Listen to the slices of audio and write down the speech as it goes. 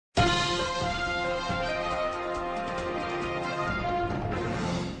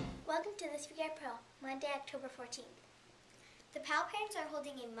Monday, October 14th. The PAL parents are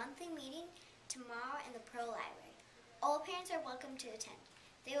holding a monthly meeting tomorrow in the Pearl Library. All parents are welcome to attend.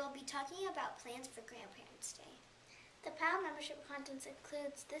 They will be talking about plans for Grandparents' Day. The PAL membership contest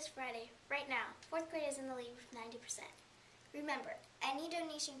includes this Friday, right now. 4th grade is in the lead with 90%. Remember, any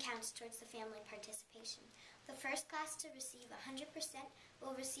donation counts towards the family participation. The first class to receive 100%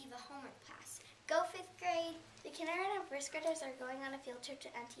 will receive a homework class. Go 5th grade! The kindergarten and first graders are going on a field trip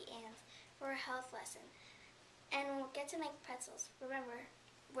to Auntie Anne's for a health lesson and will get to make pretzels. Remember,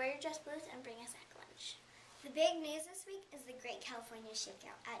 wear your dress blues and bring a sack lunch. The big news this week is the Great California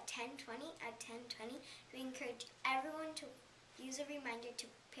Shakeout at 10:20. At 10:20, we encourage everyone to use a reminder to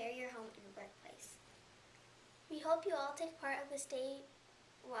prepare your home and workplace. We hope you all take part of the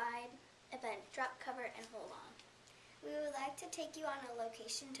statewide event, Drop, Cover, and Hold On. We would like to take you on a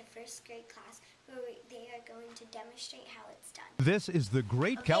location to first grade class where they are going to demonstrate how it's done. This is the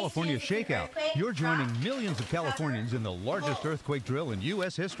Great California Shakeout. You're joining millions of Californians in the largest earthquake drill in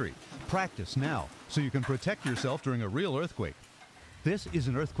U.S. history. Practice now so you can protect yourself during a real earthquake. This is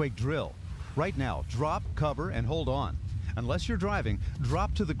an earthquake drill. Right now, drop, cover, and hold on. Unless you're driving,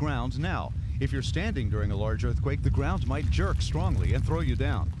 drop to the ground now. If you're standing during a large earthquake, the ground might jerk strongly and throw you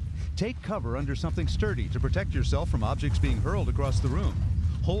down. Take cover under something sturdy to protect yourself from objects being hurled across the room.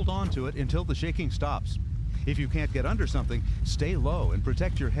 Hold on to it until the shaking stops. If you can't get under something, stay low and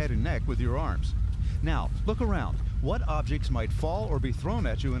protect your head and neck with your arms. Now, look around. What objects might fall or be thrown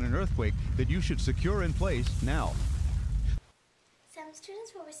at you in an earthquake that you should secure in place now? Some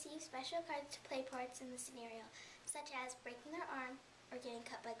students will receive special cards to play parts in the scenario, such as breaking their arm or getting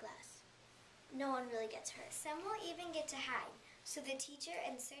cut by glass. No one really gets hurt. Some will even get to hide, so the teacher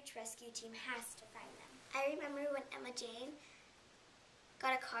and search rescue team has to find them. I remember when Emma Jane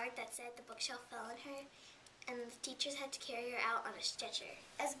got a card that said the bookshelf fell on her, and the teachers had to carry her out on a stretcher.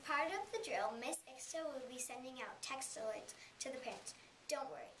 As part of the drill, Miss Ixta will be sending out text alerts to the parents. Don't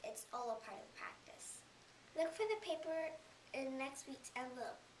worry, it's all a part of the practice. Look for the paper in next week's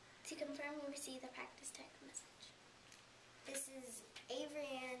envelope to confirm you received the practice text message. This is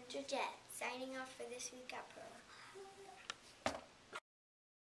Avery and Georgette signing off for this week at Pearl.